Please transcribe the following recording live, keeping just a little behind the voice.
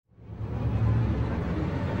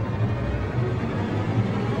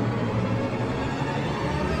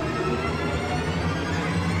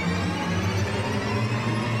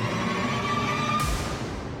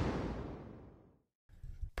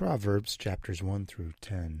Proverbs chapters 1 through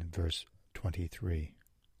 10, verse 23.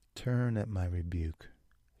 Turn at my rebuke.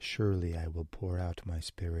 Surely I will pour out my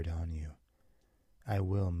spirit on you. I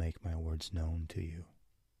will make my words known to you.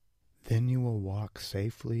 Then you will walk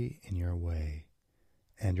safely in your way,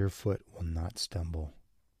 and your foot will not stumble.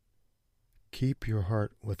 Keep your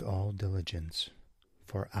heart with all diligence,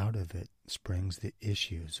 for out of it springs the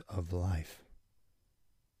issues of life.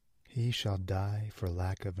 He shall die for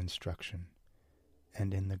lack of instruction,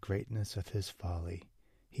 and in the greatness of his folly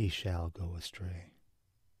he shall go astray.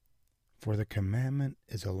 For the commandment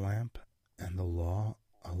is a lamp, and the law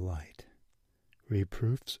a light.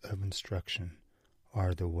 Reproofs of instruction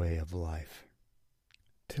are the way of life.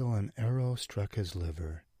 Till an arrow struck his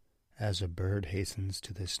liver, as a bird hastens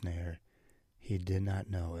to the snare, he did not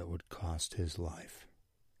know it would cost his life.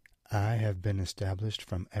 I have been established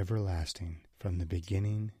from everlasting, from the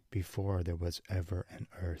beginning, before there was ever an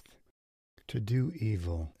earth. To do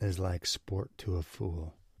evil is like sport to a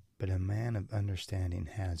fool, but a man of understanding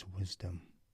has wisdom.